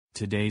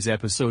Today's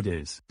episode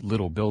is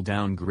Little Bill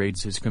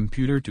downgrades his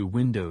computer to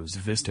Windows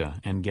Vista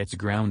and gets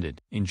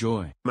grounded.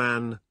 Enjoy.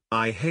 Man,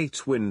 I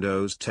hate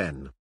Windows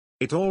 10.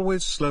 It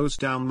always slows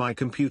down my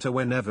computer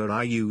whenever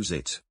I use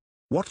it.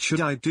 What should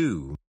I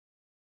do?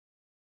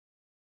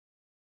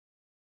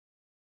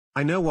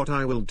 I know what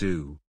I will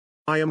do.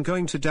 I am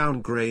going to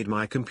downgrade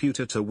my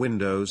computer to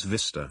Windows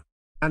Vista.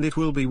 And it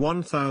will be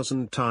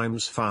 1000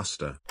 times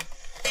faster.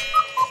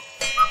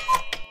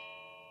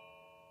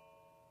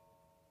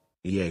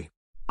 Yay.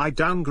 I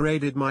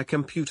downgraded my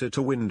computer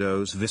to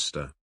Windows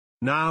Vista.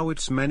 Now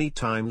it's many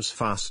times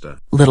faster.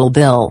 Little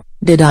Bill,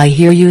 did I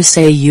hear you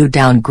say you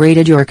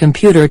downgraded your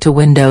computer to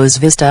Windows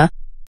Vista?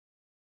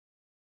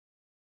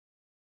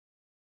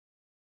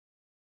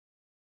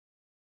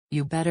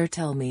 You better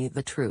tell me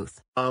the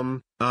truth.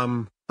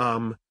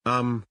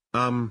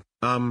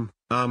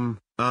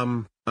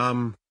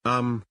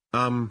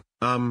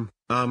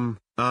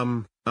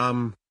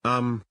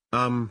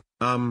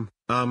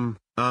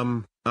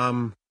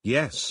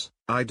 Yes,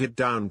 I did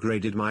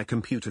downgraded my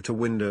computer to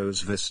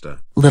Windows Vista.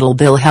 Little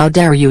Bill, how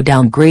dare you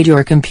downgrade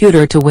your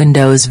computer to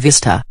Windows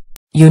Vista?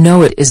 You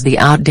know it is the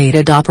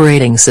outdated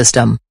operating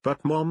system.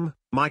 But Mom,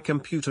 my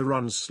computer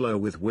runs slow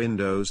with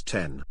Windows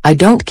 10. I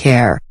don't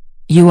care.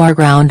 You are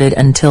grounded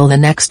until the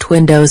next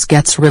Windows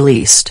gets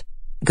released.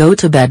 Go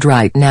to bed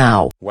right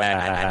now.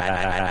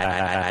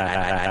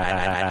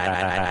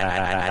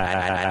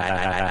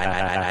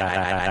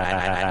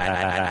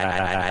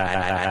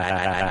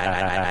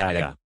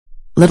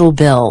 Little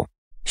Bill,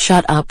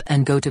 shut up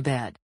and go to bed.